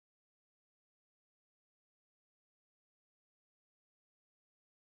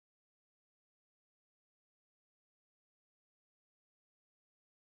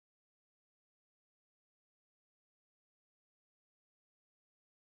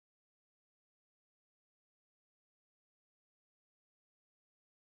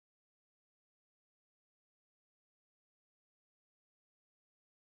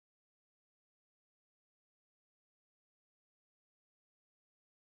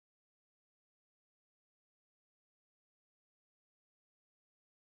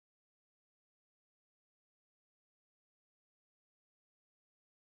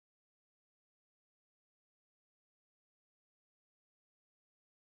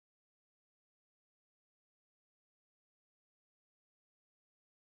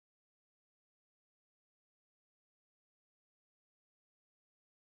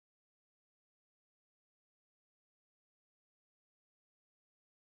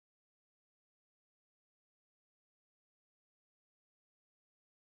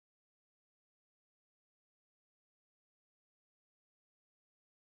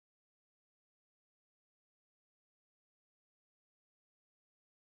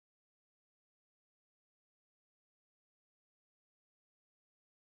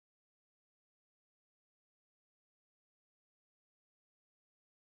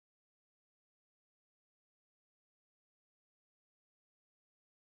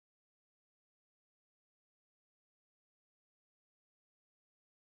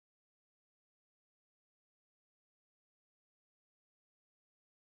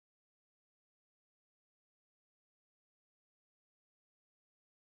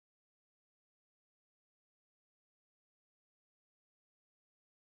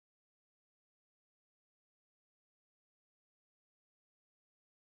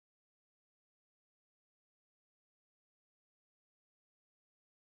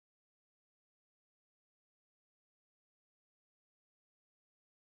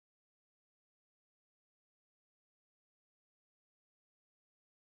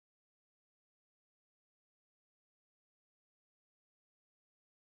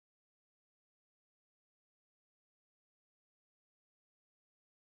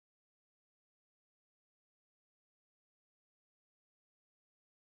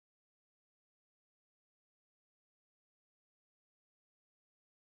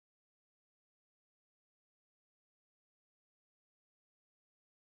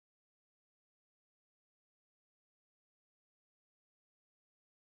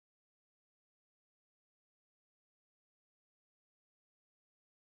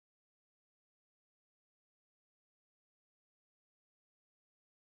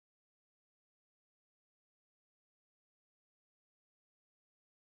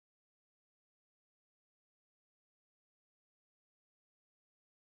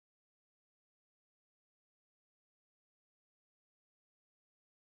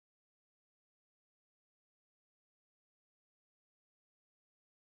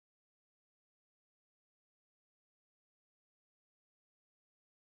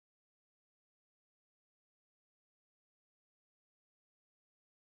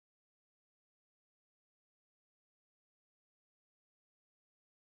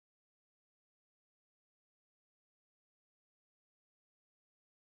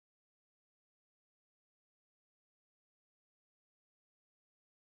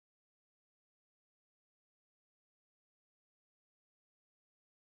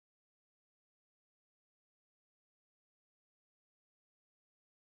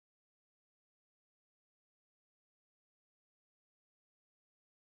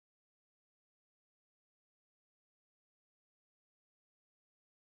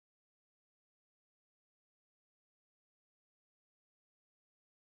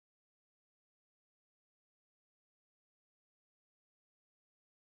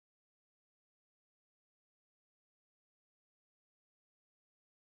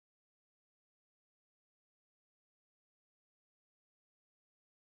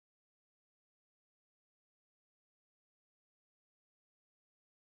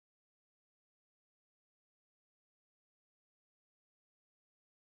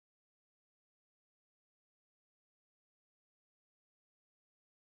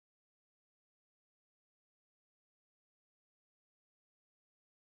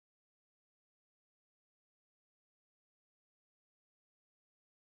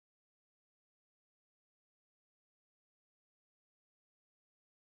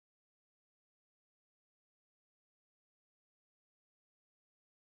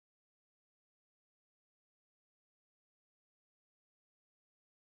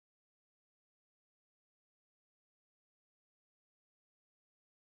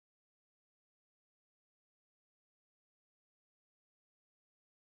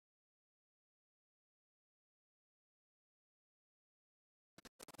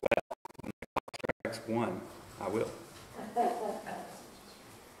1, I will.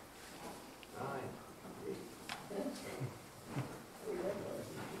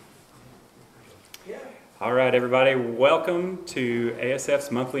 All right, everybody, welcome to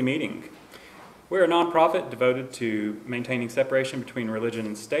ASF's monthly meeting. We're a nonprofit devoted to maintaining separation between religion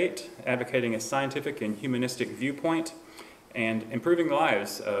and state, advocating a scientific and humanistic viewpoint, and improving the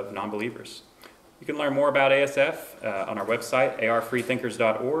lives of non-believers. You can learn more about ASF on our website,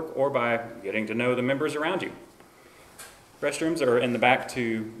 arfreethinkers.org, or by getting to know the members around you. Restrooms are in the back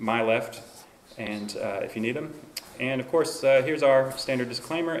to my left, and if you need them. And of course, here's our standard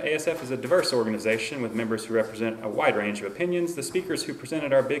disclaimer. ASF is a diverse organization with members who represent a wide range of opinions. The speakers who present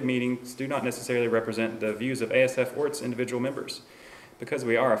at our big meetings do not necessarily represent the views of ASF or its individual members. Because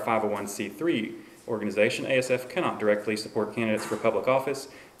we are a 501c3 organization, ASF cannot directly support candidates for public office,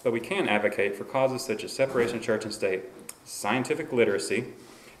 but we can advocate for causes such as separation of church and state, scientific literacy,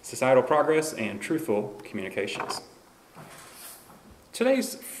 societal progress, and truthful communications.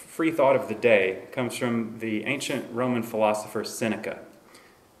 Today's free thought of the day comes from the ancient Roman philosopher Seneca,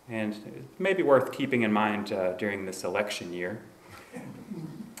 and it may be worth keeping in mind during this election year.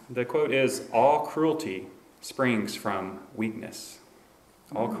 The quote is, "All cruelty springs from weakness."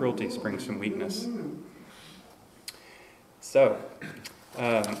 All cruelty springs from weakness. So,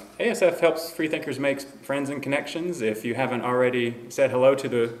 ASF helps freethinkers make friends and connections. If you haven't already said hello to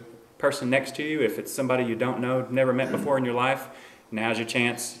the person next to you, if it's somebody you don't know, never met before in your life, now's your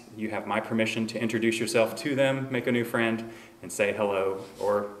chance. You have my permission to introduce yourself to them, make a new friend, and say hello,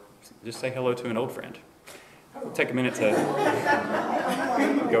 or just say hello to an old friend. We'll take a minute to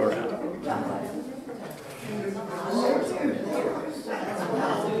go around.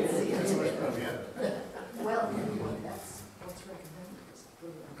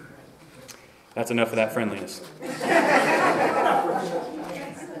 That's enough of that friendliness.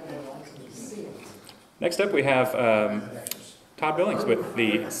 Next up we have Todd Billings with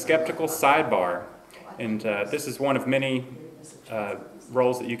the Skeptical Sidebar. And this is one of many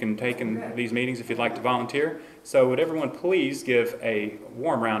roles that you can take in these meetings if you'd like to volunteer. So would everyone please give a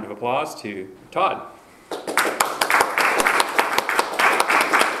warm round of applause to Todd.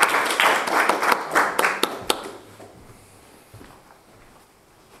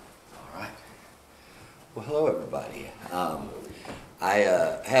 Well, hello, everybody. I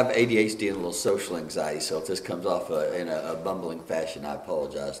have ADHD and a little social anxiety, so if this comes off in a bumbling fashion, I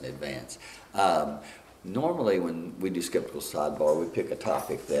apologize in advance. Normally, when we do Skeptical Sidebar, we pick a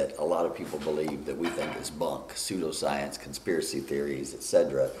topic that a lot of people believe that we think is bunk, pseudoscience, conspiracy theories,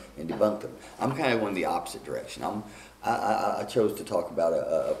 etc., and debunk them. I'm kind of going the opposite direction. I chose to talk about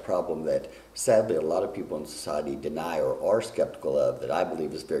a problem that, sadly, a lot of people in society deny or are skeptical of, that I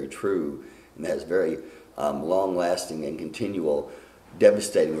believe is very true, and that is very long-lasting and continual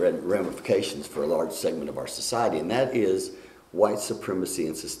devastating ramifications for a large segment of our society, and that is white supremacy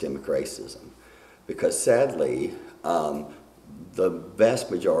and systemic racism. Because sadly, the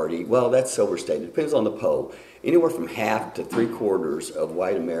vast majority, well, that's overstated, it depends on the poll, anywhere from half to 3/4 of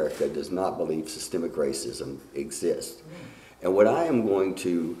white America does not believe systemic racism exists. And what I am going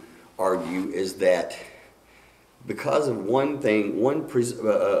to argue is that because of one thing,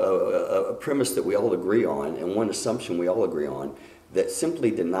 a premise that we all agree on, and one assumption we all agree on, that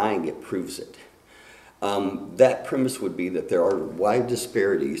simply denying it proves it. That premise would be that there are wide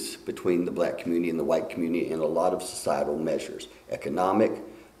disparities between the black community and the white community in a lot of societal measures: economic,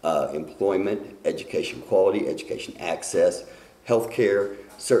 employment, education quality, education access, healthcare,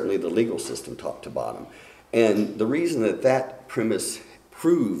 certainly the legal system top to bottom. And the reason that that premise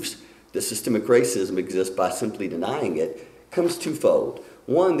proves that systemic racism exists by simply denying it comes twofold.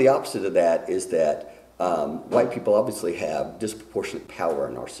 One, the opposite of that is that white people obviously have disproportionate power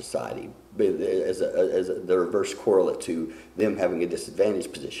in our society as the reverse correlate to them having a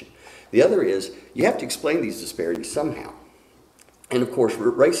disadvantaged position. The other is you have to explain these disparities somehow. And of course,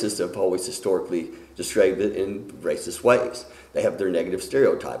 racists have always historically described it in racist ways. They have their negative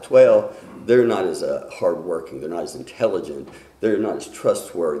stereotypes. Well, they're not as hardworking, they're not as intelligent, they're not as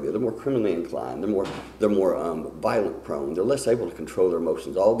trustworthy, they're more criminally inclined, they're more violent prone, they're less able to control their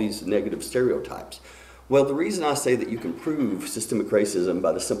emotions, all these negative stereotypes. Well, the reason I say that you can prove systemic racism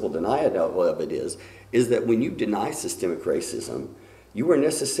by the simple denial of it is that when you deny systemic racism, you are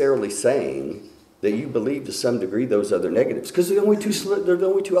necessarily saying that you believe to some degree those other negatives, because there are the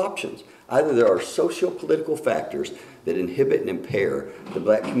only two options. Either there are socio-political factors that inhibit and impair the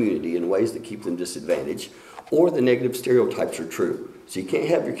black community in ways that keep them disadvantaged, or the negative stereotypes are true. So you can't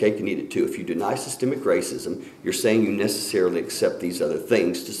have your cake and eat it too. If you deny systemic racism, you're saying you necessarily accept these other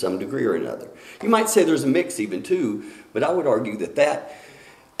things to some degree or another. You might say there's a mix even too, but I would argue that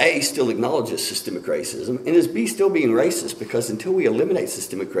A, still acknowledges systemic racism, and is B, still being racist, because until we eliminate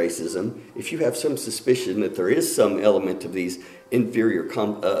systemic racism, if you have some suspicion that there is some element of these inferior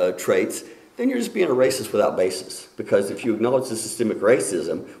traits, then you're just being a racist without basis. Because if you acknowledge the systemic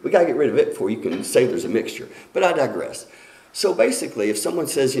racism, we got to get rid of it before you can say there's a mixture. But I digress. So basically, if someone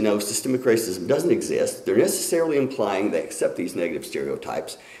says, systemic racism doesn't exist, they're necessarily implying they accept these negative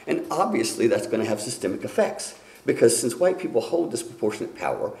stereotypes, and obviously that's going to have systemic effects. Because since white people hold disproportionate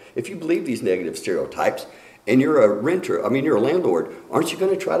power, if you believe these negative stereotypes and you're you're a landlord, aren't you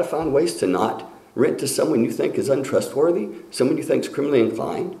going to try to find ways to not rent to someone you think is untrustworthy, someone you think is criminally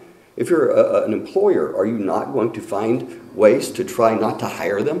inclined? If you're an employer, are you not going to find ways to try not to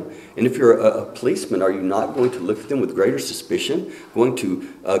hire them? And if you're a policeman, are you not going to look at them with greater suspicion, going to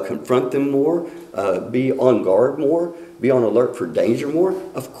confront them more, be on guard more, be on alert for danger more?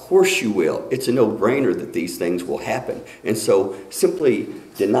 Of course you will. It's a no-brainer that these things will happen. And so simply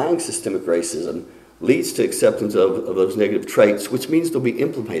denying systemic racism leads to acceptance of those negative traits, which means they'll be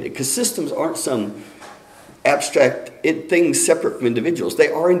implemented. Because systems aren't some abstract things separate from individuals. They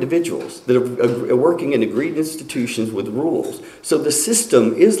are individuals that are working in agreed institutions with rules. So the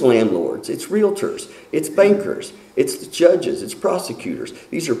system is landlords, it's realtors, it's bankers, it's judges, it's prosecutors.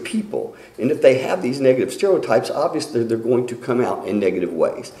 These are people. And if they have these negative stereotypes, obviously they're going to come out in negative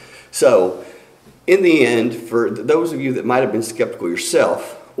ways. So in the end, for those of you that might have been skeptical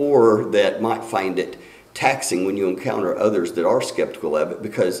yourself, or that might find it taxing when you encounter others that are skeptical of it,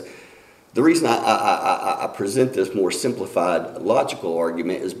 because the reason I present this more simplified logical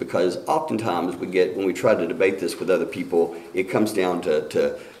argument is because oftentimes when we try to debate this with other people, it comes down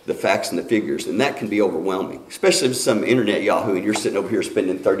to the facts and the figures, and that can be overwhelming, especially if some internet yahoo and you're sitting over here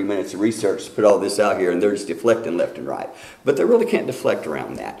spending 30 minutes of research to put all this out here and they're just deflecting left and right. But they really can't deflect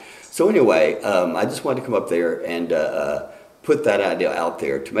around that. So anyway, I just wanted to come up there and put that idea out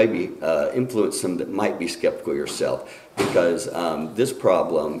there to maybe influence some that might be skeptical yourself, because this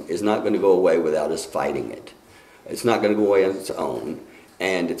problem is not going to go away without us fighting it. It's not going to go away on its own,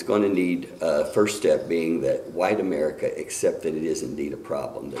 and it's going to need first step being that white America accept that it is indeed a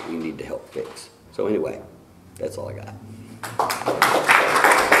problem that we need to help fix. So anyway, that's all I got.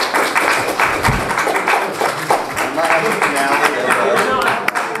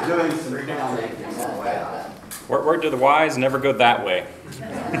 Doing some commenting. Word to the wise, never go that way.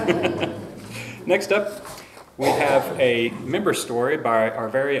 Next up, we have a member story by our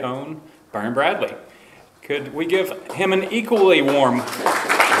very own Bern Bradley. Could we give him an equally warm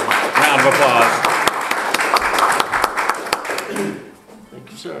round of applause?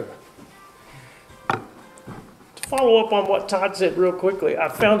 Thank you, sir. To follow up on what Todd said real quickly, I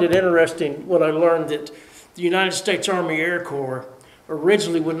found it interesting when I learned that the United States Army Air Corps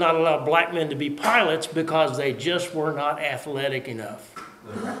originally would not allow black men to be pilots because they just were not athletic enough.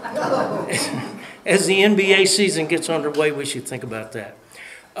 As the NBA season gets underway, we should think about that.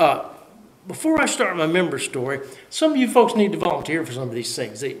 Before I start my member story, some of you folks need to volunteer for some of these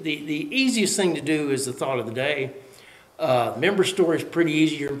things. The easiest thing to do is the thought of the day. Member story is pretty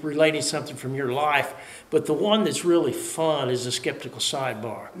easy. You're relating something from your life. But the one that's really fun is the skeptical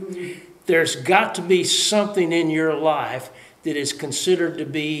sidebar. There's got to be something in your life that is considered to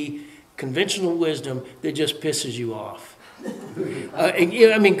be conventional wisdom that just pisses you off.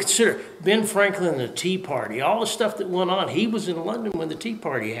 Consider Ben Franklin and the Tea Party, all the stuff that went on. He was in London when the Tea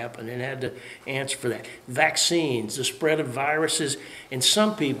Party happened and had to answer for that. Vaccines, the spread of viruses, and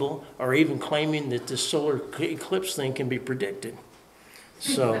some people are even claiming that the solar eclipse thing can be predicted.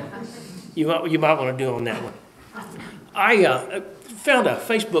 So you might want to do on that one. I found a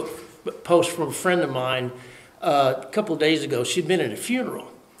Facebook post from a friend of mine a couple of days ago. She'd been at a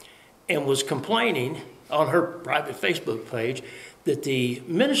funeral and was complaining on her private Facebook page that the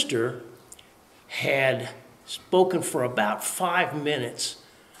minister had spoken for about 5 minutes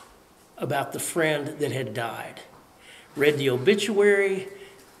about the friend that had died. Read the obituary,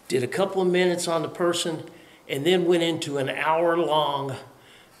 did a couple of minutes on the person, and then went into an hour-long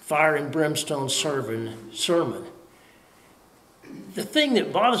fire and brimstone sermon. The thing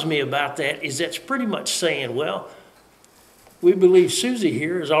that bothers me about that is that's pretty much saying, well, we believe Susie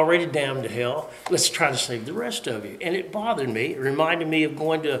here is already damned to hell. Let's try to save the rest of you. And it bothered me. It reminded me of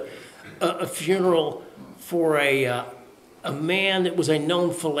going to a funeral for a man that was a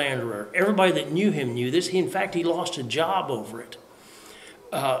known philanderer. Everybody that knew him knew this. In fact, he lost a job over it.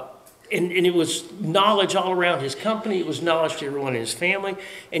 And it was knowledge all around his company. It was knowledge to everyone in his family.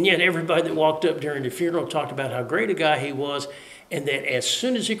 And yet everybody that walked up during the funeral talked about how great a guy he was, and that as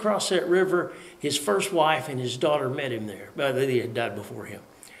soon as he crossed that river, his first wife and his daughter met him there. They had died before him.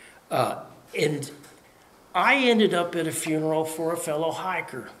 And I ended up at a funeral for a fellow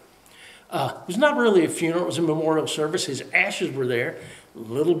hiker. It was not really a funeral, it was a memorial service. His ashes were there.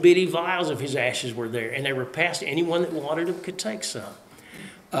 Little bitty vials of his ashes were there, and they were passed. Anyone that wanted them could take some.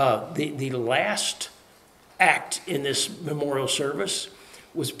 The last act in this memorial service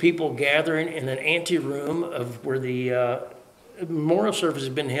was people gathering in an anteroom of where the memorial service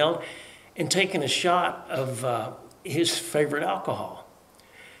had been held and taking a shot of his favorite alcohol.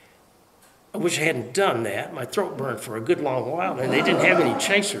 I wish I hadn't done that. My throat burned for a good long while, and they didn't have any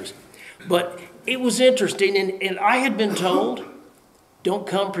chasers. But it was interesting, and I had been told, don't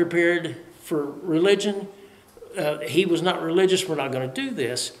come prepared for religion. He was not religious, we're not going to do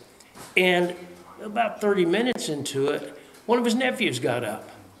this. And about 30 minutes into it, one of his nephews got up.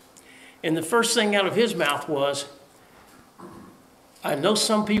 And the first thing out of his mouth was, I know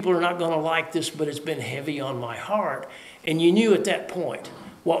some people are not going to like this, but it's been heavy on my heart. And you knew at that point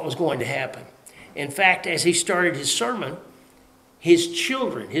what was going to happen. In fact, as he started his sermon, his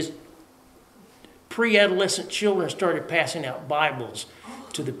children, his pre-adolescent children started passing out Bibles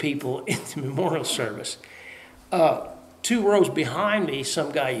to the people in the memorial service. 2 rows behind me,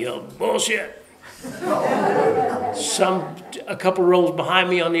 some guy yelled, bullshit. A couple rows behind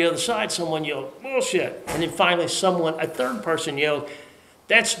me on the other side, someone yelled, bullshit. And then finally a third person yelled,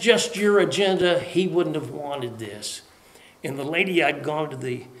 that's just your agenda. He wouldn't have wanted this. And the lady I'd gone to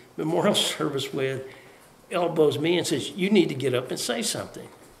the memorial service with elbows me and says, you need to get up and say something.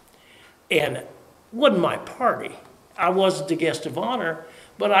 And it wasn't my party. I wasn't the guest of honor,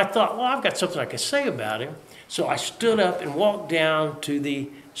 but I thought, well, I've got something I could say about him. So I stood up and walked down to the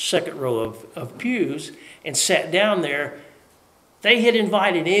second row of pews and sat down there. They had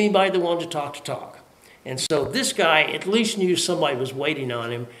invited anybody that wanted to talk. And so this guy at least knew somebody was waiting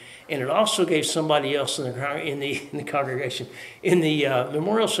on him, and it also gave somebody else in the congregation, in the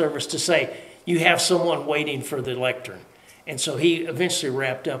memorial service, to say, you have someone waiting for the lectern. And so he eventually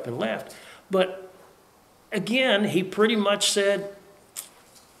wrapped up and left. But again, he pretty much said,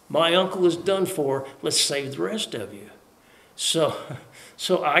 my uncle is done for, let's save the rest of you. So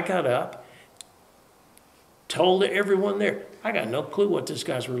I got up, told everyone there, I got no clue what this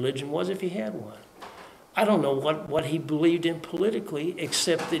guy's religion was if he had one. I don't know what he believed in politically,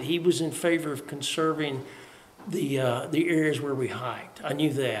 except that he was in favor of conserving the areas where we hiked. I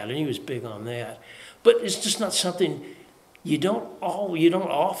knew that, and he was big on that. But it's just not something you don't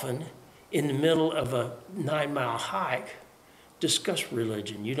often, in the middle of a 9-mile hike, discuss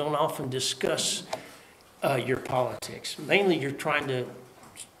religion. You don't often discuss your politics. Mainly, you're trying to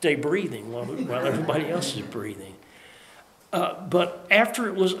stay breathing while everybody else is breathing. But after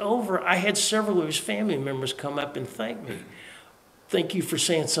it was over, I had several of his family members come up and thank me. Thank you for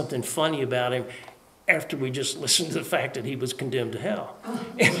saying something funny about him after we just listened to the fact that he was condemned to hell.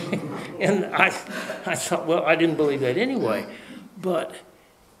 And I thought, well, I didn't believe that anyway. But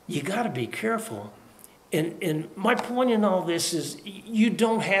you got to be careful. And my point in all this is you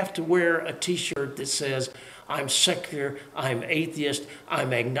don't have to wear a T-shirt that says, I'm secular, I'm atheist,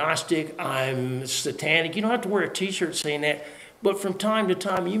 I'm agnostic, I'm satanic. You don't have to wear a T-shirt saying that. But from time to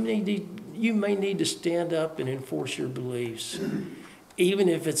time, you may need to stand up and enforce your beliefs. Even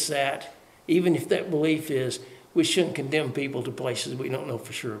if that belief is we shouldn't condemn people to places we don't know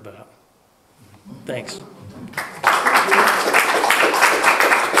for sure about. Thanks.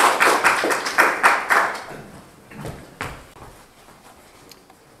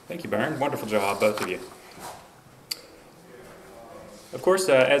 Thank you, Bern. Wonderful job, both of you. Of course,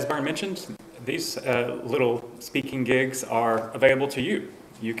 as Bern mentioned, these little speaking gigs are available to you.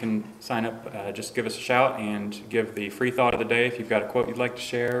 You can sign up, just give us a shout and give the free thought of the day if you've got a quote you'd like to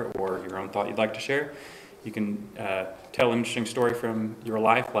share or your own thought you'd like to share. You can tell an interesting story from your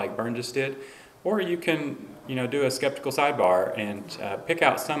life like Bern just did, or you can do a skeptical sidebar and pick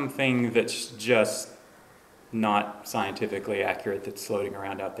out something that's just not scientifically accurate that's floating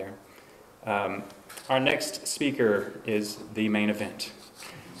around out there. Our next speaker is the main event.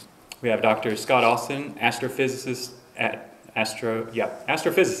 We have Dr. Scott Austin, astrophysicist at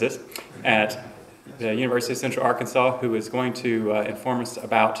the University of Central Arkansas, who is going to inform us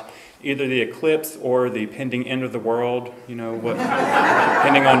about either the eclipse or the pending end of the world.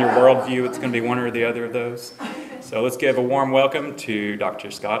 Depending on your worldview, it's going to be one or the other of those. So let's give a warm welcome to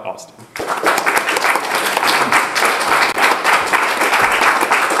Dr. Scott Austin.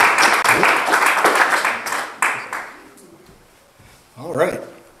 All right.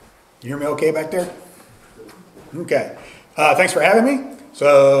 You hear me okay back there? Okay. Thanks for having me.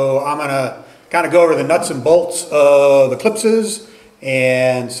 So I'm going to kind of go over the nuts and bolts of eclipses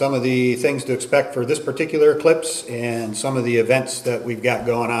and some of the things to expect for this particular eclipse and some of the events that we've got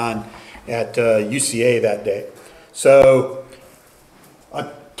going on at UCA that day. So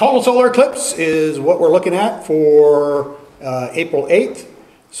a total solar eclipse is what we're looking at for April 8th.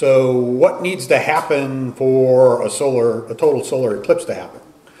 So what needs to happen for a total solar eclipse to happen?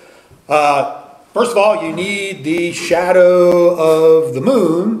 First of all, you need the shadow of the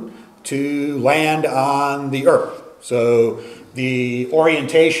moon to land on the Earth. So the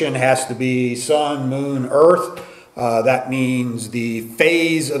orientation has to be sun, moon, Earth. That means the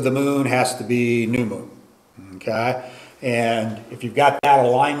phase of the moon has to be new moon. Okay? And if you've got that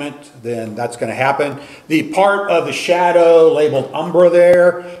alignment, then that's going to happen. The part of the shadow labeled umbra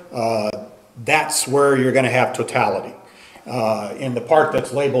there, that's where you're going to have totality. In the part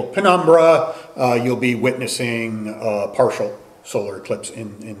that's labeled penumbra, you'll be witnessing a partial solar eclipse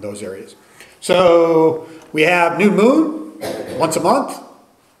in those areas. So we have new moon once a month.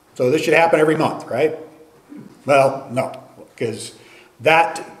 So this should happen every month, right? Well, no, because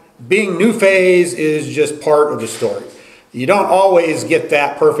that being new phase is just part of the story. You don't always get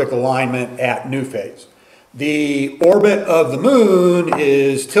that perfect alignment at new phase. The orbit of the moon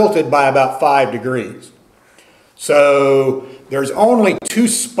is tilted by about 5 degrees. So there's only 2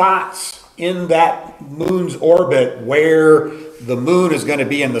 spots in that moon's orbit where the moon is going to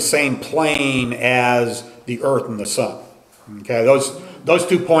be in the same plane as the Earth and the sun. Okay, those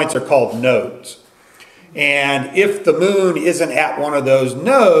 2 points are called nodes. And if the moon isn't at one of those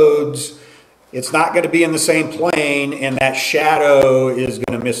nodes, it's not going to be in the same plane, and that shadow is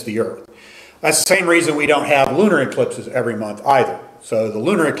going to miss the Earth. That's the same reason we don't have lunar eclipses every month either. So the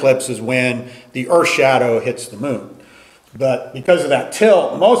lunar eclipse is when the Earth shadow hits the moon. But because of that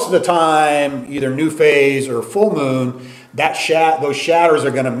tilt, most of the time, either new phase or full moon, those shadows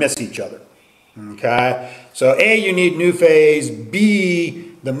are going to miss each other. Okay? So A, you need new phase.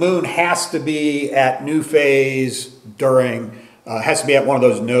 B, the moon has to be at new phase has to be at one of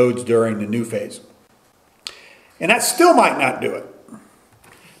those nodes during the new phase. And that still might not do it,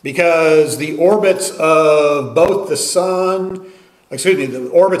 because the orbits of both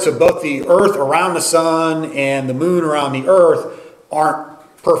the orbits of both the Earth around the sun and the moon around the Earth aren't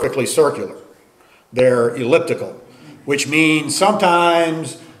perfectly circular. They're elliptical, which means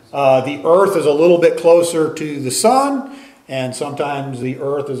sometimes the Earth is a little bit closer to the sun, and sometimes the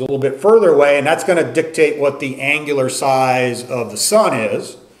Earth is a little bit further away, and that's going to dictate what the angular size of the sun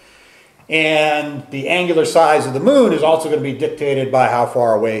is. And the angular size of the moon is also going to be dictated by how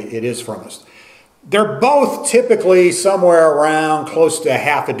far away it is from us. They're both typically somewhere around close to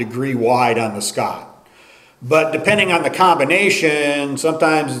 0.5 degree wide on the sky. But depending on the combination,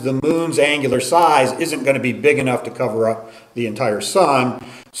 sometimes the moon's angular size isn't going to be big enough to cover up the entire sun,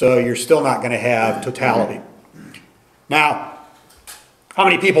 so you're still not going to have totality. Now, how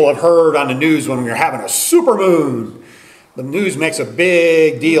many people have heard on the news when we're having a supermoon? The news makes a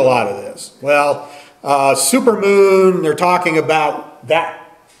big deal out of this. Well, supermoon, they're talking about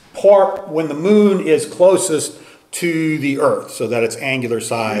that part when the moon is closest to the Earth, so that its angular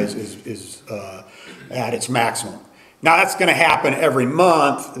size is at its maximum. Now, that's going to happen every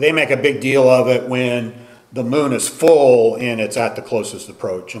month. They make a big deal of it when the moon is full and it's at the closest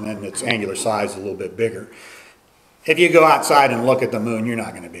approach, and then its angular size is a little bit bigger. If you go outside and look at the moon, you're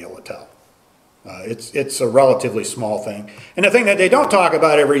not going to be able to tell. It's a relatively small thing. And the thing that they don't talk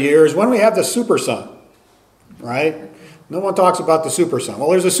about every year is when we have the super sun, right? No one talks about the super sun.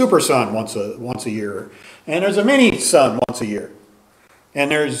 Well, there's a super sun once a year, and there's a mini sun once a year, and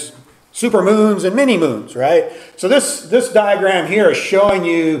there's super moons and mini moons, right? So this diagram here is showing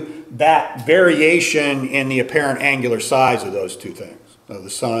you that variation in the apparent angular size of those 2 things, of the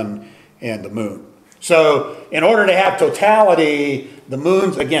sun and the moon. So in order to have totality, the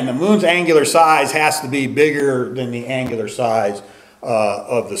moon's angular size has to be bigger than the angular size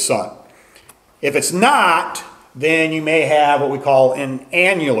of the sun. If it's not, then you may have what we call an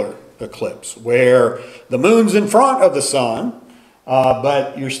annular eclipse, where the moon's in front of the sun,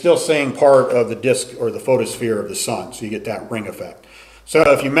 but you're still seeing part of the disk or the photosphere of the sun, so you get that ring effect. So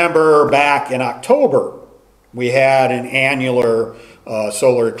if you remember back in October, we had an annular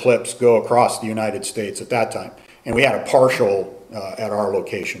solar eclipse go across the United States at that time. And we had a partial at our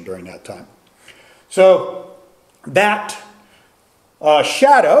location during that time. So that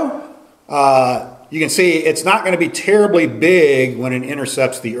shadow, you can see it's not going to be terribly big when it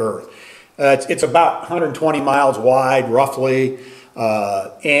intercepts the Earth. It's about 120 miles wide, roughly,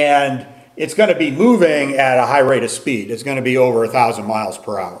 and it's going to be moving at a high rate of speed. It's going to be over 1,000 miles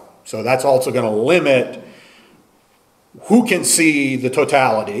per hour. So that's also going to limit who can see the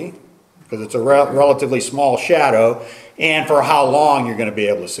totality, because it's a relatively small shadow, and for how long you're going to be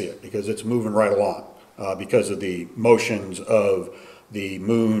able to see it, because it's moving right along because of the motions of the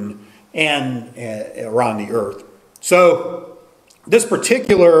moon and around the Earth. So this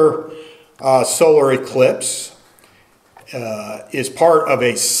particular solar eclipse is part of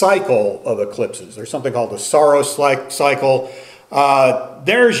a cycle of eclipses. There's something called the Saros cycle.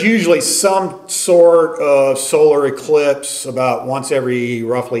 There's usually some sort of solar eclipse about once every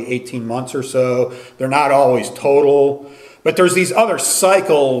roughly 18 months or so. They're not always total, but there's these other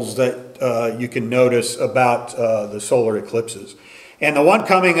cycles that you can notice about the solar eclipses. And the one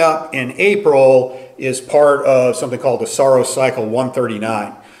coming up in April is part of something called the Saros cycle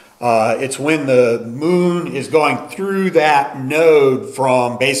 139. It's when the moon is going through that node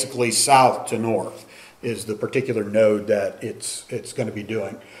from basically south to north, is the particular node that it's going to be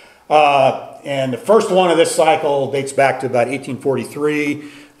doing. And the first one of this cycle dates back to about 1843.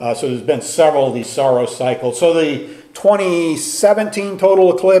 So there's been several of these Saros cycles. So the 2017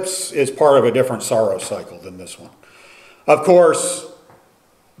 total eclipse is part of a different Saros cycle than this one. Of course,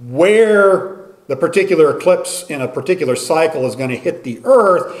 where the particular eclipse in a particular cycle is going to hit the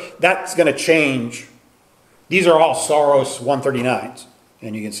Earth, that's going to change. These are all Saros 139s.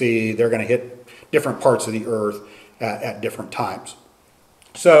 And you can see they're going to hit different parts of the Earth at different times.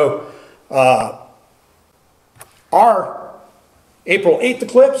 So our April 8th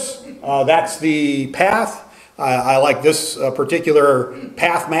eclipse, that's the path. I like this particular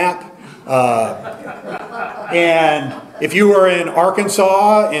path map. And if you were in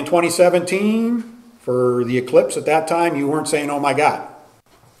Arkansas in 2017 for the eclipse at that time, you weren't saying, oh my God,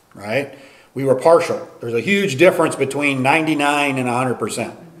 right? We were partial. There's a huge difference between 99 and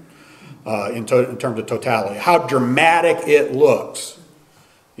 100%. In terms of totality. How dramatic it looks.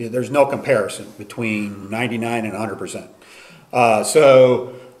 There's no comparison between 99 and 100%.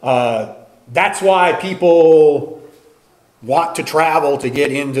 So that's why people want to travel to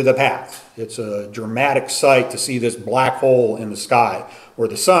get into the path. It's a dramatic sight to see this black hole in the sky where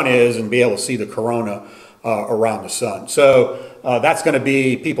the sun is and be able to see the corona around the sun. So that's going to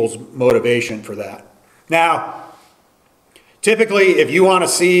be people's motivation for that. Now, typically, if you want to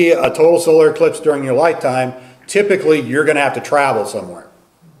see a total solar eclipse during your lifetime, typically you're going to have to travel somewhere,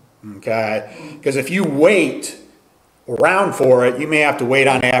 okay? Because if you wait around for it, you may have to wait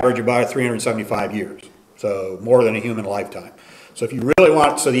on average about 375 years, so more than a human lifetime. So if you really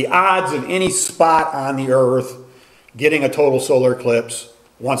want, so the odds of any spot on the Earth getting a total solar eclipse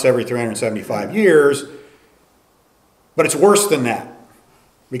once every 375 years, but it's worse than that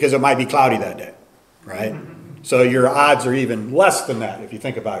because it might be cloudy that day, right? So your odds are even less than that if you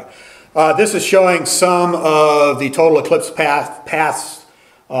think about it. This is showing some of the total eclipse paths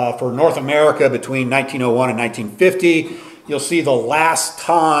for North America between 1901 and 1950. You'll see the last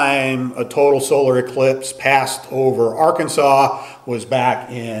time a total solar eclipse passed over Arkansas was back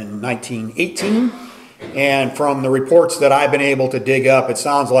in 1918. And from the reports that I've been able to dig up, it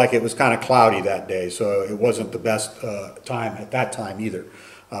sounds like it was kind of cloudy that day. So it wasn't the best time at that time either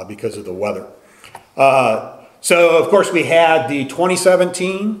because of the weather. So, of course, we had the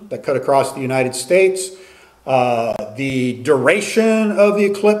 2017 that cut across the United States. The duration of the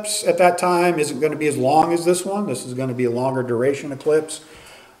eclipse at that time isn't going to be as long as this one. This is going to be a longer duration eclipse.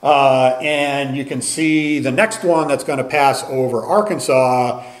 And you can see the next one that's going to pass over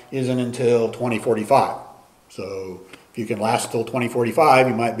Arkansas isn't until 2045. So if you can last till 2045,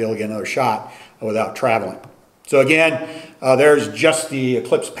 you might be able to get another shot without traveling. So again, there's just the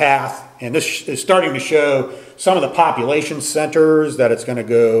eclipse path, and this is starting to show some of the population centers that it's going to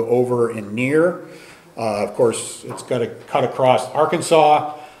go over and near. Of course, it's going to cut across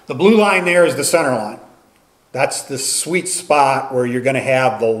Arkansas. The blue line there is the center line. That's the sweet spot where you're going to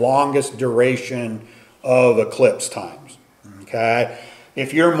have the longest duration of eclipse times. Okay?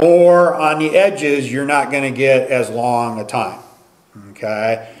 If you're more on the edges, you're not going to get as long a time.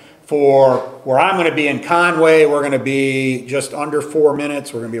 Okay? For where I'm going to be in Conway, we're going to be just under 4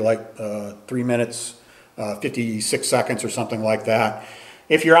 minutes. We're going to be like 3 minutes, 56 seconds or something like that.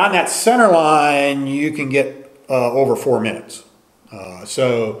 If you're on that center line, you can get over 4 minutes.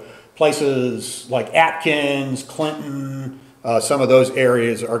 So places like Atkins, Clinton, some of those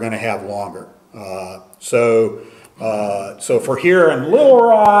areas are going to have longer. So for here in Little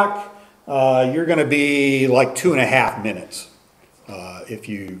Rock, you're going to be like 2.5 minutes if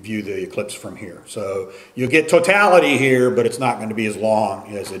you view the eclipse from here. So you'll get totality here, but it's not going to be as long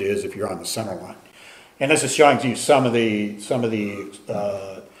as it is if you're on the center line. And this is showing you some of the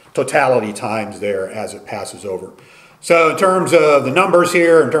totality times there as it passes over. So in terms of the numbers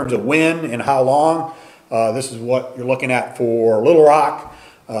here, in terms of when and how long, this is what you're looking at for Little Rock.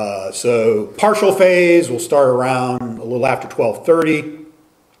 So partial phase will start around a little after 12:30.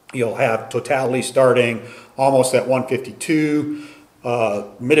 You'll have totality starting almost at 1:52.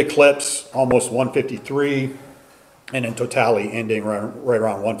 Mid-eclipse, almost 153, and then totality ending right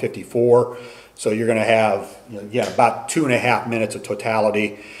around 154. So you're going to have, about 2.5 minutes of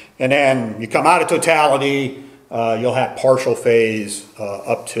totality. And then you come out of totality, you'll have partial phase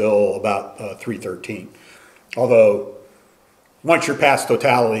up till about 3:13. Although, once you're past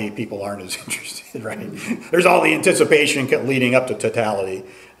totality, people aren't as interested, right? There's all the anticipation leading up to totality.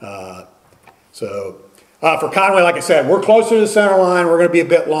 For Conway, like I said, we're closer to the center line. We're going to be a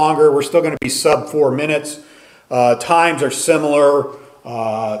bit longer. We're still going to be sub 4 minutes. Times are similar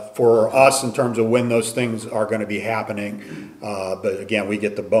for us in terms of when those things are going to be happening. But again, we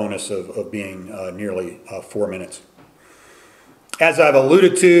get the bonus of being nearly 4 minutes. As I've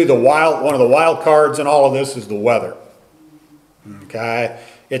alluded to, one of the wild cards in all of this is the weather. Okay,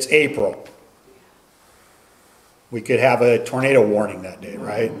 it's April. We could have a tornado warning that day,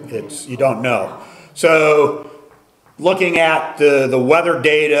 right? You don't know. So looking at the weather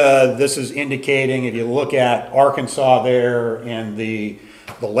data, this is indicating, if you look at Arkansas there and the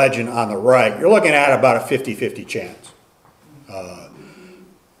legend on the right, you're looking at about a 50-50 chance.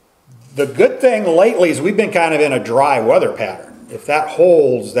 The good thing lately is we've been kind of in a dry weather pattern. If that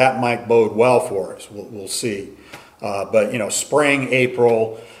holds, that might bode well for us. We'll see. But spring,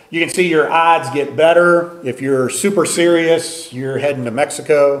 April, you can see your odds get better. If you're super serious, you're heading to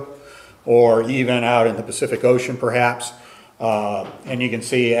Mexico or even out in the Pacific Ocean perhaps. And you can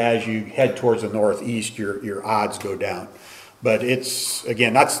see as you head towards the northeast, your odds go down. But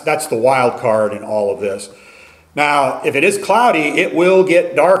again, that's the wild card in all of this. Now, if it is cloudy, it will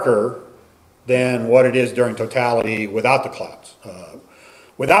get darker than what it is during totality without the clouds.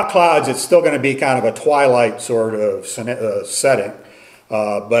 Without clouds, it's still going to be kind of a twilight sort of setting.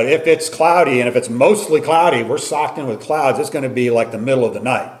 But if it's cloudy, and if it's mostly cloudy, we're socked in with clouds, it's going to be like the middle of the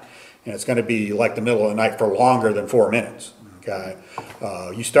night. And it's going to be like the middle of the night for longer than 4 minutes. Okay,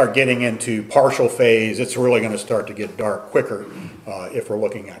 you start getting into partial phase, it's really going to start to get dark quicker if we're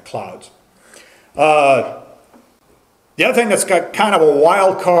looking at clouds. The other thing that's got kind of a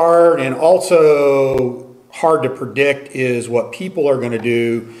wild card and also hard to predict is what people are going to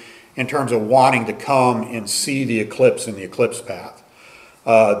do in terms of wanting to come and see the eclipse in the eclipse path.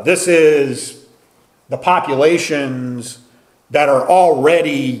 This is the populations that are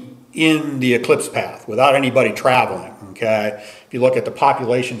already in the eclipse path without anybody traveling, okay? If you look at the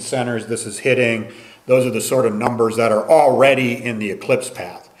population centers this is hitting, those are the sort of numbers that are already in the eclipse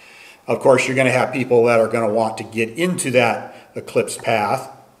path. Of course, you're going to have people that are going to want to get into that eclipse path,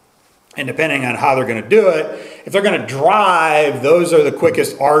 and depending on how they're going to do it, if they're going to drive, those are the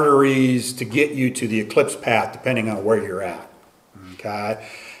quickest arteries to get you to the eclipse path depending on where you're at, okay?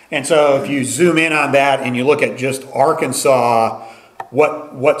 And so if you zoom in on that and you look at just Arkansas,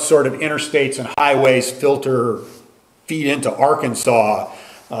 what sort of interstates and highways feed into Arkansas,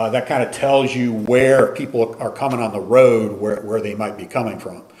 that kind of tells you where people are coming on the road, where they might be coming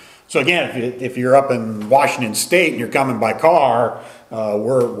from. So again, if you're up in Washington State and you're coming by car,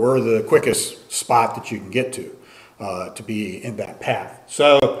 we're the quickest spot that you can get to be in that path.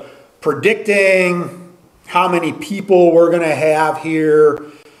 So predicting how many people we're going to have here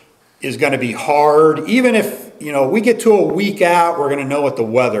is going to be hard. Even if we get to a week out, we're going to know what the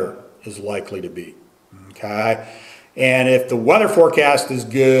weather is likely to be. Okay, and if the weather forecast is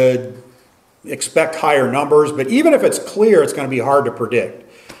good, expect higher numbers. But even if it's clear, it's going to be hard to predict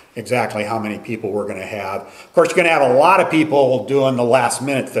exactly how many people we're going to have. Of course, you're going to have a lot of people doing the last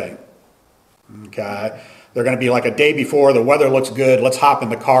minute thing. Okay, they're going to be like a day before, the weather looks good, let's hop in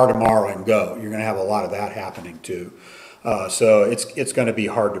the car tomorrow and go. You're going to have a lot of that happening too. So it's going to be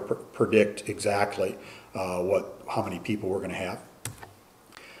hard to predict exactly how many people we're going to have.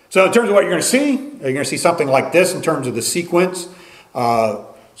 So in terms of what you're going to see something like this in terms of the sequence.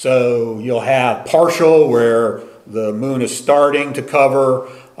 So you'll have partial where the moon is starting to cover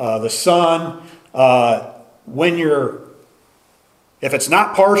the sun. If it's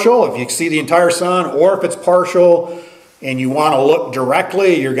not partial, if you see the entire sun, or if it's partial and you want to look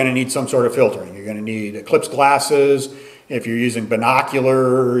directly, you're going to need some sort of filtering. You're going to need eclipse glasses. If you're using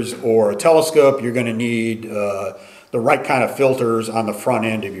binoculars or a telescope, you're going to need the right kind of filters on the front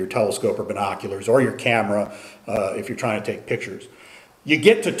end of your telescope or binoculars or your camera if you're trying to take pictures. You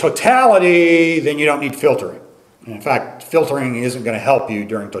get to totality, then you don't need filtering. And in fact, filtering isn't going to help you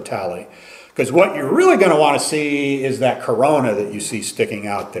during totality, because what you're really going to want to see is that corona that you see sticking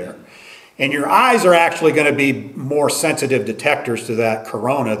out there. And your eyes are actually going to be more sensitive detectors to that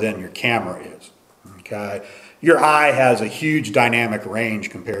corona than your camera is. Okay? Your eye has a huge dynamic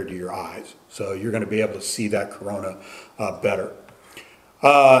range compared to your eyes. So you're going to be able to see that corona better.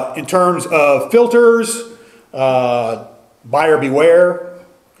 In terms of filters, buyer beware.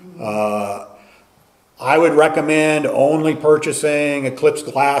 I would recommend only purchasing eclipse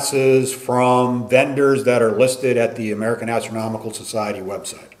glasses from vendors that are listed at the American Astronomical Society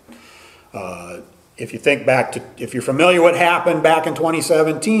website. If you think back to, if you're familiar what happened back in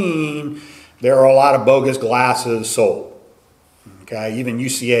 2017, there are a lot of bogus glasses sold. Okay, even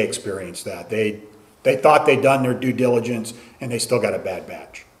UCA experienced that. They thought they'd done their due diligence and they still got a bad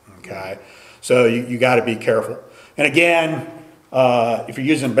batch. Okay, so you got to be careful. And again, if you're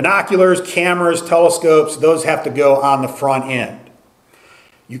using binoculars, cameras, telescopes, those have to go on the front end.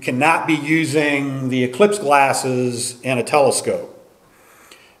 You cannot be using the eclipse glasses in a telescope,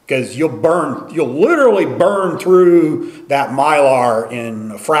 because you'll literally burn through that mylar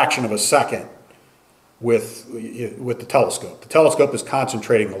in a fraction of a second with the telescope. The telescope is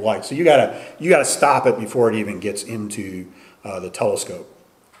concentrating the light, so you gotta stop it before it even gets into the telescope.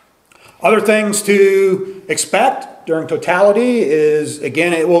 Other things to expect during totality is,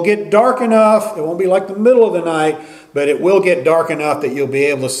 again, it will get dark enough. It won't be like the middle of the night, but it will get dark enough that you'll be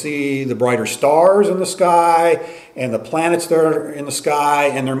able to see the brighter stars in the sky and the planets that are in the sky.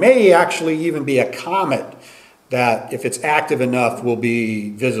 And there may actually even be a comet that, if it's active enough, will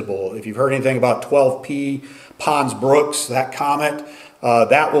be visible. If you've heard anything about 12P Pons-Brooks, that comet,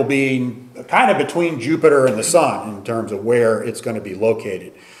 that will be kind of between Jupiter and the sun in terms of where it's going to be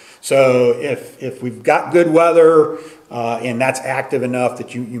located. So if we've got good weather and that's active enough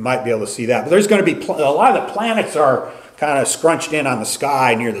that you might be able to see that. But there's going to be, a lot of the planets are kind of scrunched in on the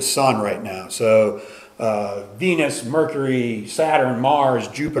sky near the sun right now. So Venus, Mercury, Saturn, Mars,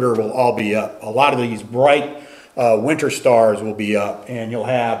 Jupiter will all be up. A lot of these bright winter stars will be up, and you'll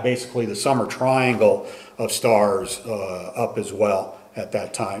have basically the summer triangle of stars up as well at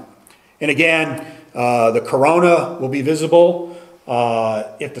that time. And again, the corona will be visible.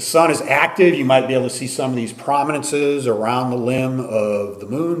 If the sun is active, you might be able to see some of these prominences around the limb of the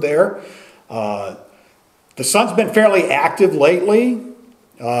moon there. The sun's been fairly active lately.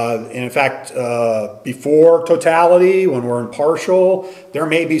 And in fact, before totality, when we're in partial, there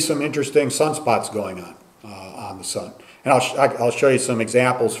may be some interesting sunspots going on the sun. And I'll show you some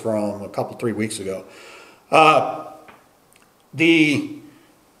examples from a couple, 3 weeks ago. The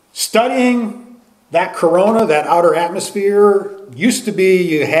studying that corona, that outer atmosphere, used to be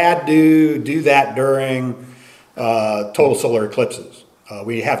you had to do that during total solar eclipses.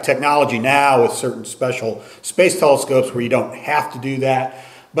 We have technology now with certain special space telescopes where you don't have to do that,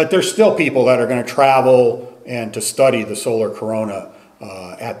 but there's still people that are going to travel and to study the solar corona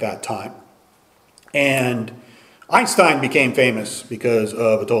at that time. And Einstein became famous because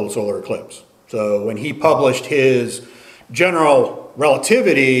of a total solar eclipse. So when he published his general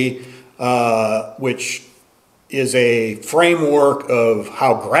relativity, which is a framework of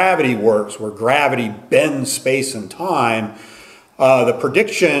how gravity works, where gravity bends space and time, the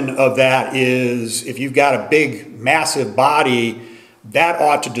prediction of that is, if you've got a big, massive body, that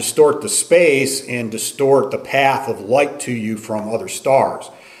ought to distort the space and distort the path of light to you from other stars.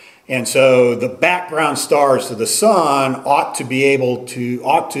 And so the background stars to the sun ought to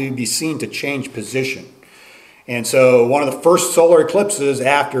be seen to change position. And so one of the first solar eclipses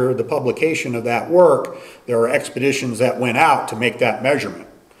after the publication of that work, there were expeditions that went out to make that measurement.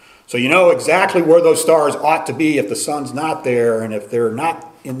 So you know exactly where those stars ought to be if the sun's not there, and if they're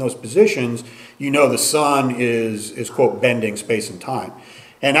not in those positions, you know the sun is quote, bending space and time.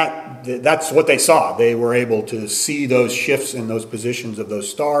 And that's what they saw. They were able to see those shifts in those positions of those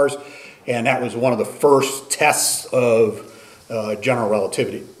stars, and that was one of the first tests of general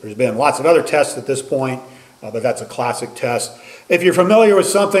relativity. There's been lots of other tests at this point, but that's a classic test. If you're familiar with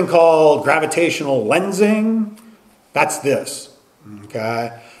something called gravitational lensing, that's this,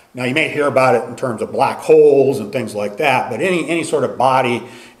 okay? Now you may hear about it in terms of black holes and things like that, but any sort of body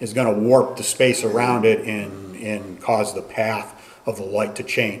is going to warp the space around it and cause the path of the light to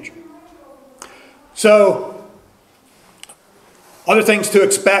change. So, other things to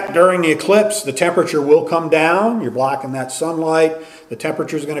expect during the eclipse: the temperature will come down. You're blocking that sunlight. The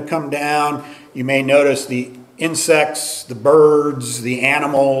temperature is going to come down. You may notice the insects, the birds, the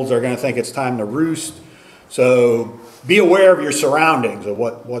animals are going to think it's time to roost. So be aware of your surroundings, of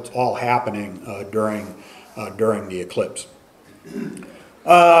what's all happening during the eclipse.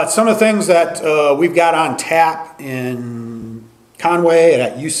 Some of the things that we've got on tap in Conway and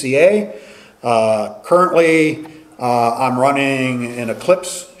at UCA. Currently, I'm running an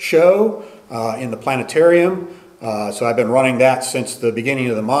eclipse show in the planetarium. So I've been running that since the beginning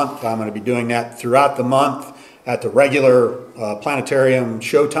of the month. I'm going to be doing that throughout the month at the regular planetarium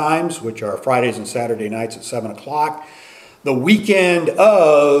show times, which are Fridays and Saturday nights at 7 o'clock. The weekend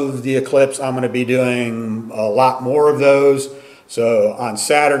of the eclipse, I'm going to be doing a lot more of those. So on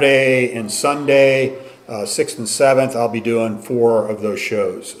Saturday and Sunday, 6th and 7th, I'll be doing 4 of those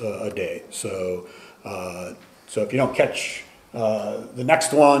shows a day. So if you don't catch the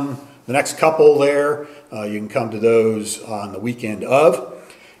next one, the next couple there, you can come to those on the weekend of.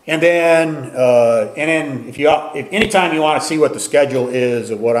 And then if anytime you want to see what the schedule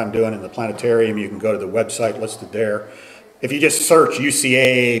is of what I'm doing in the planetarium, you can go to the website listed there. If you just search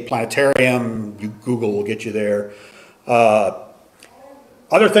UCA Planetarium, Google will get you there.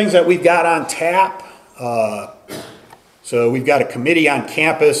 Other things that we've got on tap. So we've got a committee on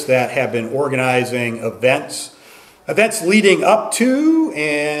campus that have been organizing events leading up to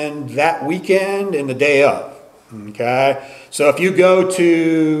and that weekend and the day of. Okay, so if you go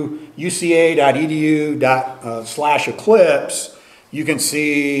to uca.edu/eclipse, you can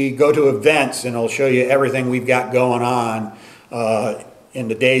go to events and it'll show you everything we've got going on in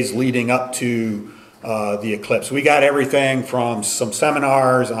the days leading up to the eclipse. We got everything from some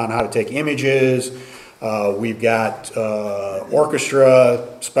seminars on how to take images. We've got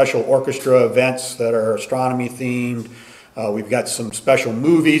special orchestra events that are astronomy themed. We've got some special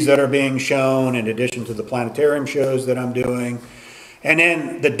movies that are being shown in addition to the planetarium shows that I'm doing. And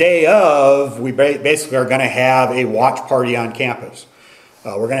then the day of, we basically are going to have a watch party on campus.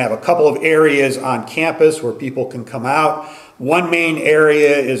 We're going to have a couple of areas on campus where people can come out. One main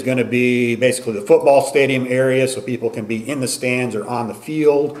area is going to be basically the football stadium area, so people can be in the stands or on the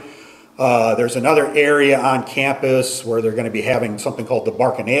field. There's another area on campus where they're going to be having something called the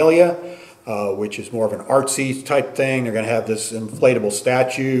Barcanalia, which is more of an artsy type thing. They're going to have this inflatable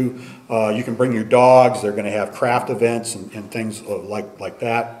statue. You can bring your dogs. They're going to have craft events and things like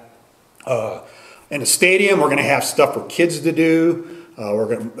that. In the stadium, we're going to have stuff for kids to do.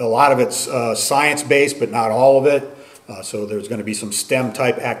 A lot of it's science-based, but not all of it. So there's going to be some STEM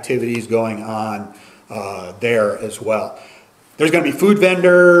type activities going on there as well. There's going to be food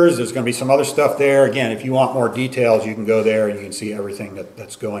vendors. There's going to be some other stuff there. Again, if you want more details, you can go there and you can see everything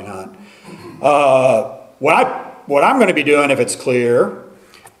that's going on. What I'm going to be doing, if it's clear,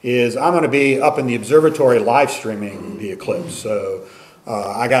 is I'm going to be up in the observatory live streaming the eclipse. So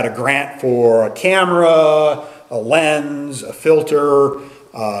I got a grant for a camera, a lens, a filter.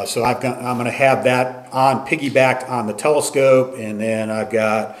 So I'm going to have that piggybacked on the telescope, and then I've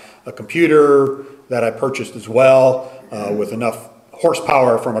got a computer that I purchased as well with enough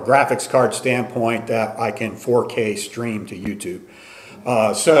horsepower from a graphics card standpoint that I can 4K stream to YouTube.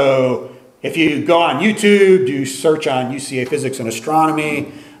 So if you go on YouTube, do search on UCA Physics and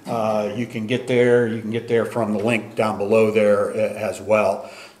Astronomy, you can get there. You can get there from the link down below there as well.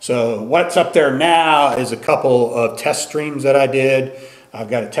 So what's up there now is a couple of test streams that I did. I've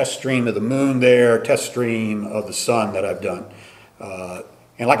got a test stream of the moon there, test stream of the sun that I've done.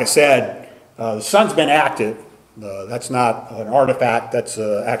 And like I said, the sun's been active. That's not an artifact. That's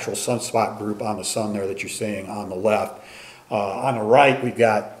an actual sunspot group on the sun there that you're seeing on the left. On the right, we've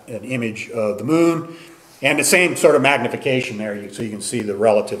got an image of the moon and the same sort of magnification there, so you can see the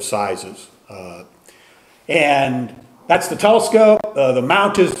relative sizes. And that's the telescope. The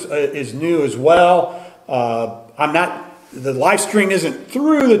mount is new as well. The live stream isn't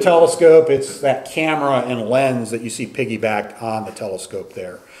through the telescope. It's that camera and lens that you see piggybacked on the telescope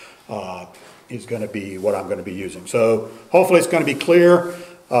there. Is going to be what I'm going to be using. So hopefully it's going to be clear,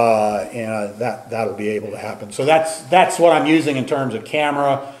 and that'll be able to happen. So that's what I'm using in terms of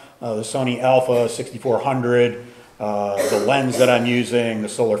camera, the Sony Alpha 6400, the lens that I'm using, the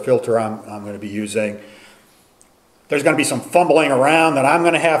solar filter I'm going to be using. There's going to be some fumbling around that I'm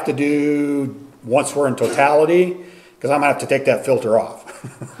going to have to do once we're in totality, because I'm going to have to take that filter off.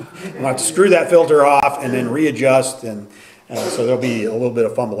 I'm going to have to screw that filter off and then readjust, and so there'll be a little bit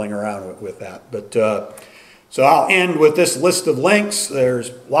of fumbling around with that. But so I'll end with this list of links.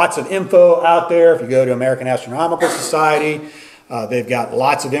 There's lots of info out there. If you go to American Astronomical Society, they've got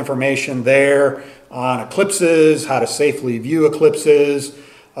lots of information there on eclipses, how to safely view eclipses.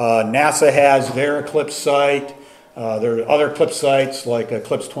 NASA has their eclipse site. There are other eclipse sites like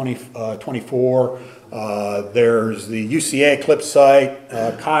Eclipse 24. There's the UCA eclipse site.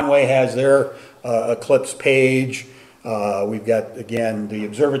 Conway has their eclipse page. We've got, again, the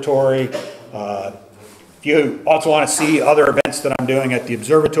observatory. If you also want to see other events that I'm doing at the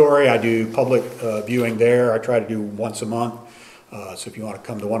observatory, I do public viewing there. I try to do once a month. So if you want to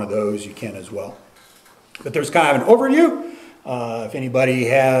come to one of those, you can as well. But there's kind of an overview. If anybody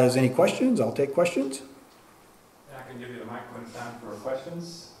has any questions, I'll take questions. I can give you the mic when it's time for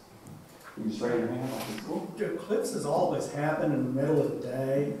questions. You just raise your hand like it's cool. Eclipses always happen in the middle of the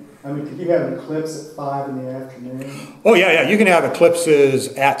day. I mean, could you have an eclipse at 5 in the afternoon? Oh, yeah, you can have eclipses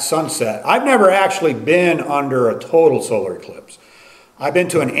at sunset. I've never actually been under a total solar eclipse. I've been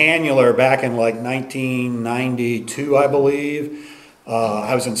to an annular back in like 1992, I believe.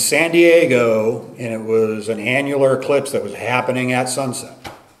 I was in San Diego, and it was an annular eclipse that was happening at sunset.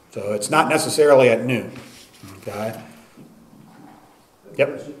 So it's not necessarily at noon, okay?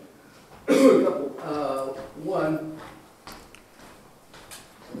 Yep. One,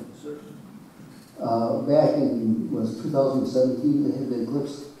 back in, was 2017, they had the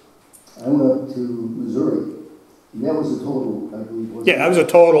eclipse. I went up to Missouri, and that was a total, I believe. Yeah, that was a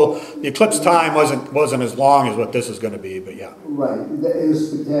total. The eclipse time wasn't as long as what this is going to be, but yeah. Right, it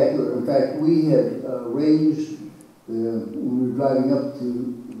was spectacular. In fact, we had arranged, when we were driving up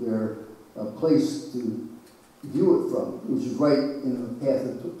to their place to view it from, which is right in the path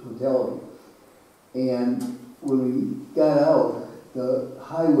of totality. And when we got out, the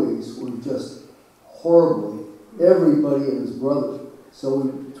highways were just horribly, everybody and his brother. So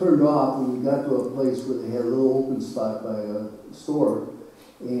we turned off and we got to a place where they had a little open spot by a store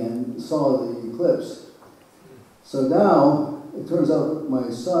and saw the eclipse. So now, it turns out that my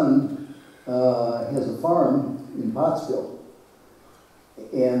son has a farm in Pottsville.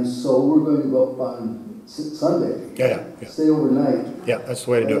 And so we're going to go up on Sunday. Yeah. Stay overnight. Yeah, that's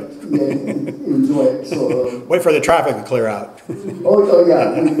the way to do it. Yeah, enjoy it. So, wait for the traffic to clear out. oh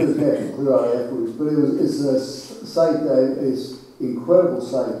yeah, we could actually clear out afterwards. But it's a site that is incredible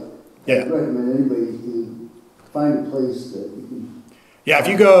site. Yeah. I recommend anybody to find a place that you can. Yeah,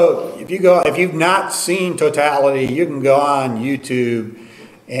 if you've not seen Totality, you can go on YouTube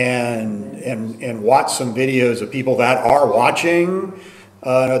and watch some videos of people that are watching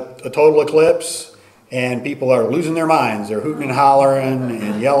a total eclipse. And people are losing their minds. They're hooting and hollering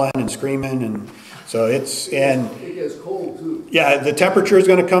and yelling and screaming, and so it gets cold too. Yeah, the temperature is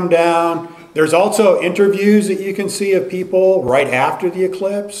going to come down. There's also interviews that you can see of people right after the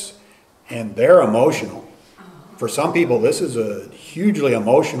eclipse, and they're emotional. For some people, this is a hugely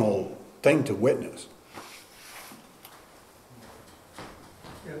emotional thing to witness.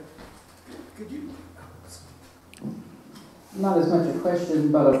 Could you? Not as much a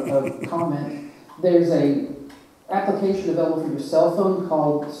question, but a comment. There's a application available for your cell phone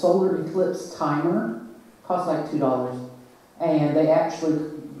called Solar Eclipse Timer. Costs like $2. And they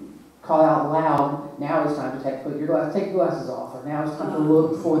actually call out loud, now it's time to take your glasses off, or now it's time to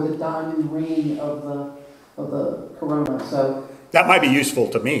look for the diamond ring of the corona. So That might be useful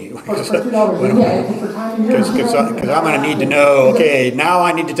to me. for $2, yeah, for timing your Because I'm going to need to know, okay, now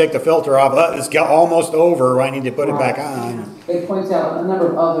I need to take the filter off. It's almost over. I need to put it back on. It points out a number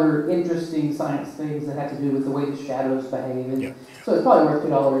of other interesting science things that have to do with the way the shadows behave. And Yeah. so it's probably worth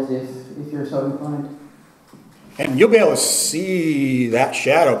 $2 if you're so inclined. And you'll be able to see that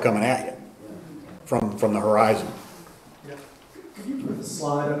shadow coming at you from the horizon. Could you put the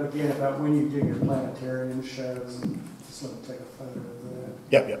slide up again about when you do your planetarium shows? And just let me take a photo of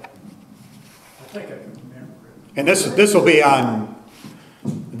that. Yep. I think I can remember it. And this will be on.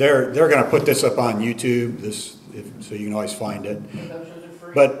 They're going to put this up on YouTube. So you can always find it.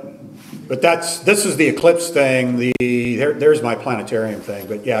 But this is the eclipse thing. There's my planetarium thing.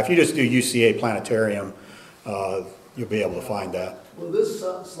 But yeah, if you just do UCA planetarium, you'll be able to find that. Will this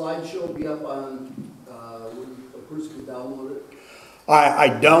slideshow be up on, when a person can download it? I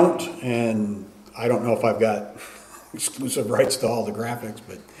don't, and I don't know if I've got exclusive rights to all the graphics,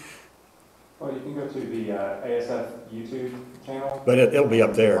 but Well, you can go to the ASF YouTube channel. But it'll be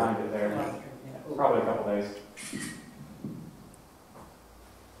up there. Find it there. Probably a couple days.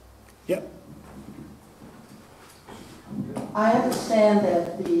 Yep. I understand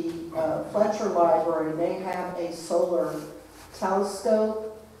that the Fletcher Library, they have a solar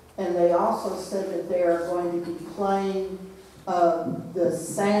telescope, and they also said that they are going to be playing the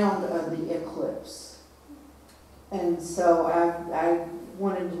sound of the eclipse. And so I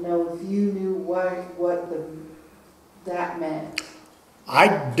wanted to know if you knew what that meant. I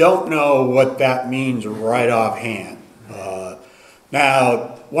don't know what that means right offhand.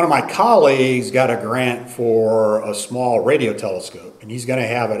 Now, one of my colleagues got a grant for a small radio telescope, and he's going to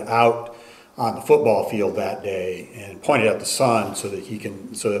have it out on the football field that day and point it at the sun so that we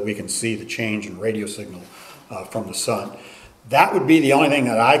can see the change in radio signal from the sun. That would be the only thing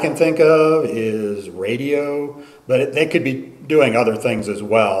that I can think of is radio, but they could be doing other things as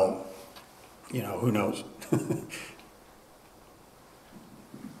well. You know, who knows?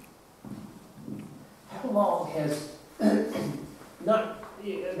 How long has, not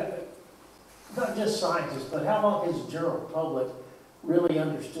just scientists, but how long has the general public really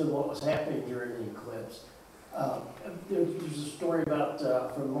understood what was happening during the eclipse. There's a story about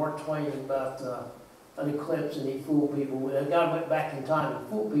from Mark Twain about an eclipse, and he fooled people. God went back in time and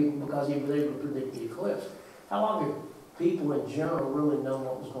fooled people because he was able to predict the eclipse. How long have people in general really known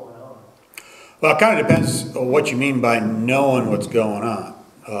what was going on? Well, it kind of depends on what you mean by knowing what's going on.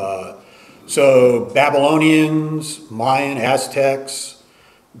 So Babylonians, Mayan, Aztecs,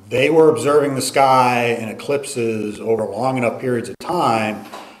 they were observing the sky in eclipses over long enough periods of time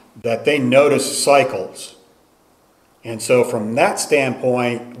that they noticed cycles. And so from that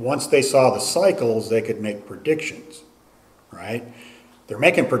standpoint, once they saw the cycles, they could make predictions, right? They're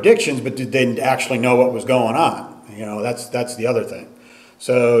making predictions, but did they actually know what was going on? You know, that's the other thing.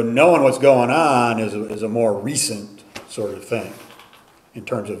 So knowing what's going on is a more recent sort of thing in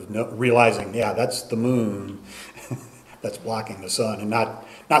terms of realizing, yeah, that's the moon that's blocking the sun, and not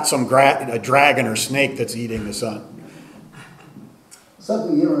some a dragon or snake that's eating the sun.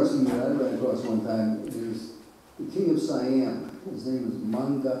 Something interesting that I ran across one time is the king of Siam. His name was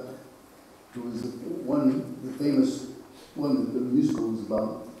Manga, who was the famous one that the musical was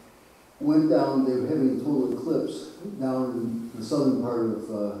about. Went down, they were having a total eclipse down in the southern part of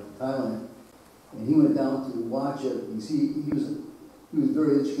Thailand. And he went down to watch it. You see, he was a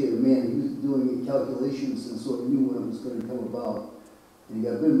very educated man. He was doing calculations, and so he knew when it was going to come about. And he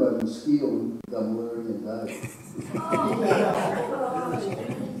got bitten by a mosquito and got malaria and died.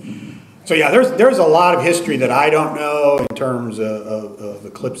 So yeah, there's a lot of history that I don't know in terms of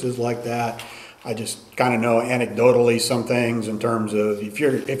eclipses like that. I just kind of know anecdotally some things in terms of if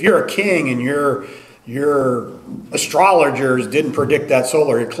you're a king and your astrologers didn't predict that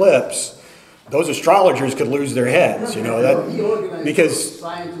solar eclipse, those astrologers could lose their heads, you know, that because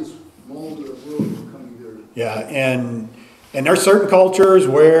scientists from all over the world were coming there. Yeah, and there's certain cultures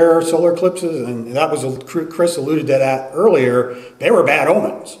where solar eclipses, and that was Chris alluded to that earlier, they were bad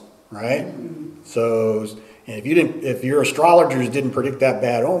omens, right? So if your astrologers didn't predict that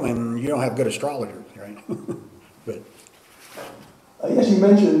bad omen, you don't have good astrologers, right? But yes, you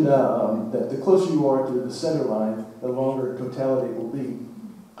mentioned that the closer you are to the center line, the longer totality will be.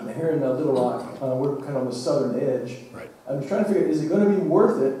 And here in Little Rock, we're kind of on the southern edge. Right. I'm just trying to figure, is it going to be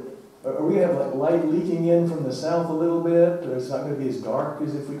worth it? Are we going to have like light leaking in from the south a little bit? Or it's not going to be as dark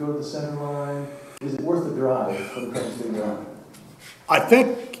as if we go to the center line? Is it worth the drive for the trains to figure out? I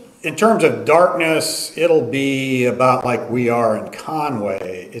think in terms of darkness, it'll be about like we are in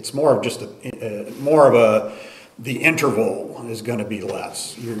Conway. It's more of just the interval is going to be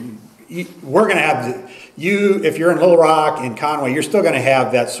less. We're going to have if you're in Little Rock, in Conway, you're still going to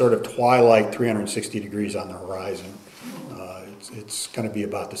have that sort of twilight 360 degrees on the horizon. It's going to be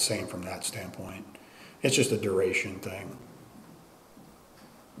about the same from that standpoint. It's just a duration thing.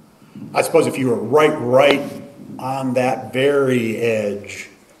 I suppose if you were right on that very edge,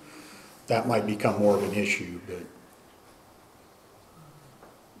 that might become more of an issue, but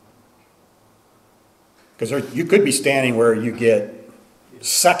because you could be standing where you get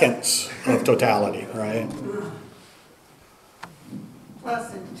seconds of totality, right?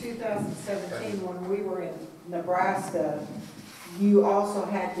 Plus, in 2017, when we were in Nebraska, you also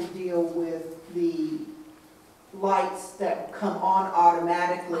had to deal with the lights that come on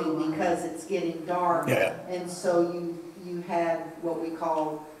automatically because it's getting dark. Yeah. And so you had what we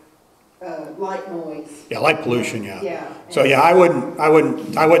call light noise. Yeah, light pollution. Yeah. Yeah. So yeah, I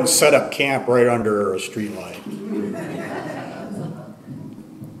wouldn't set up camp right under a street light. Do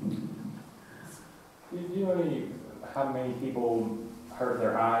you know how many people hurt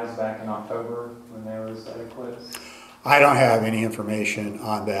their eyes back in October when there was that eclipse? I don't have any information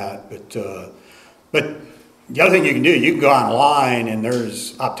on that, but the other thing you can do, you can go online and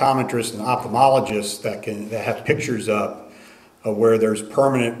there's optometrists and ophthalmologists that have pictures up of where there's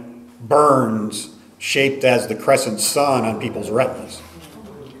permanent burns shaped as the crescent sun on people's retinas.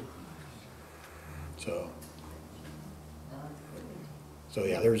 So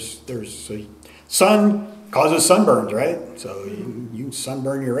yeah, so sun causes sunburns, right? So you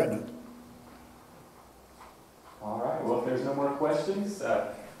sunburn your retina. All right, well, if there's no more questions,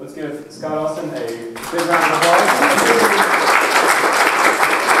 let's give Scott Austin a big round of applause.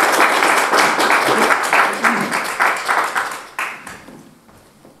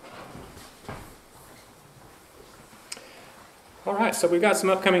 All right, so we've got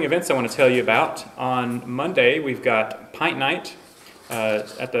some upcoming events I want to tell you about. On Monday, we've got Pint Night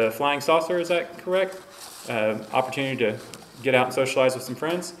at the Flying Saucer, is that correct? Opportunity to get out and socialize with some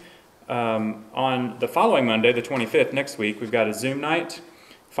friends. On the following Monday, the 25th, next week, we've got a Zoom night,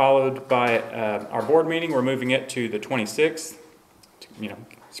 followed by our board meeting. We're moving it to the 26th,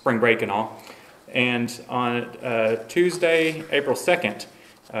 spring break and all. And on Tuesday, April 2nd,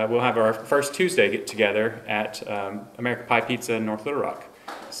 we'll have our first Tuesday get-together at American Pie Pizza in North Little Rock.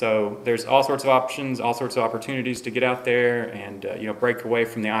 So there's all sorts of options, all sorts of opportunities to get out there and break away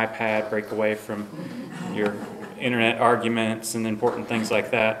from the iPad, break away from your internet arguments and important things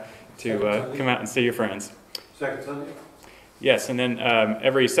like that to come out and see your friends. Second Sunday? Yes, and then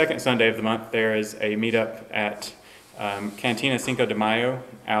every second Sunday of the month there is a meetup at Cantina Cinco de Mayo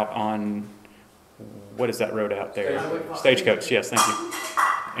out on, what is that road out there? Stagecoach, yes, thank you.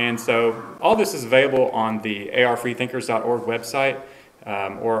 And so all this is available on the arfreethinkers.org website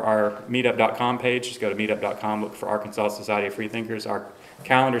or our meetup.com page. Just go to meetup.com, look for Arkansas Society of Freethinkers. Our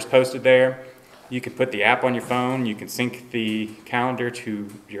calendar's posted there. You can put the app on your phone. You can sync the calendar to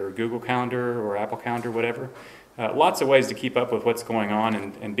your Google Calendar or Apple Calendar, whatever. Lots of ways to keep up with what's going on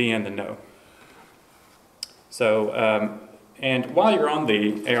and be in the know. So, and while you're on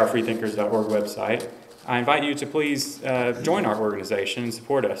the arfreethinkers.org website, I invite you to please join our organization and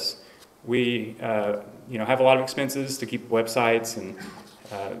support us. We, have a lot of expenses to keep websites and,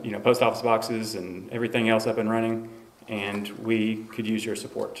 post office boxes and everything else up and running, and we could use your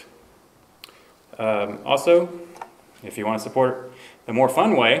support. Also, if you want to support, the more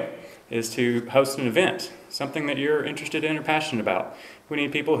fun way is to host an event, something that you're interested in or passionate about. We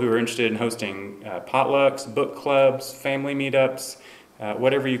need people who are interested in hosting potlucks, book clubs, family meetups,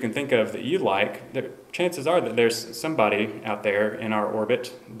 whatever you can think of that you like. The chances are that there's somebody out there in our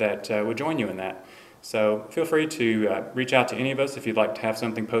orbit that would join you in that. So feel free to reach out to any of us if you'd like to have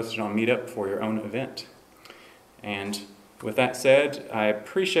something posted on Meetup for your own event. And with that said, I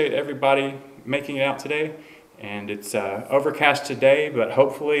appreciate everybody making it out today. And it's overcast today, but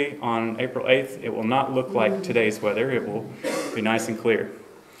hopefully on April 8th, it will not look like today's weather. It will be nice and clear.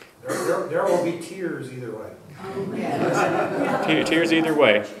 There will be tears either way. Tears either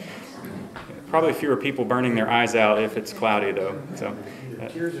way. Probably fewer people burning their eyes out if it's cloudy, though. So, Either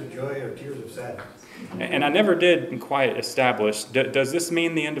tears of joy or tears of sadness. And I never did quite establish, does this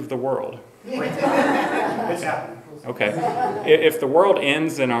mean the end of the world? It's happening. Okay. If the world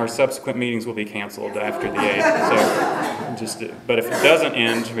ends, then our subsequent meetings will be canceled after the 8th. But if it doesn't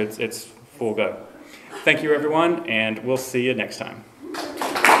end, it's full go. Thank you, everyone, and we'll see you next time.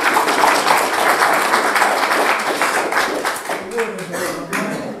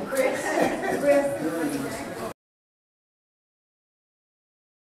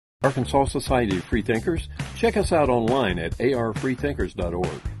 Arkansas Society of Freethinkers. Check us out online at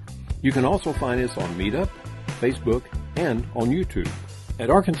arfreethinkers.org. You can also find us on Meetup, Facebook, and on YouTube.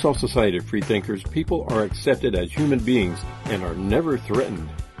 At Arkansas Society of Freethinkers, people are accepted as human beings and are never threatened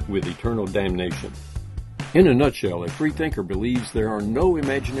with eternal damnation. In a nutshell, a freethinker believes there are no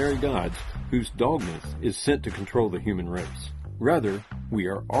imaginary gods whose dogma is sent to control the human race. Rather, we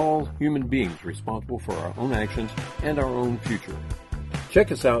are all human beings responsible for our own actions and our own future.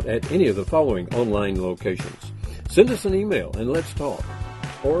 Check us out at any of the following online locations. Send us an email and let's talk.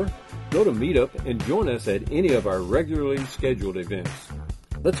 Or go to Meetup and join us at any of our regularly scheduled events.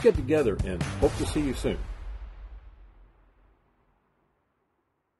 Let's get together and hope to see you soon.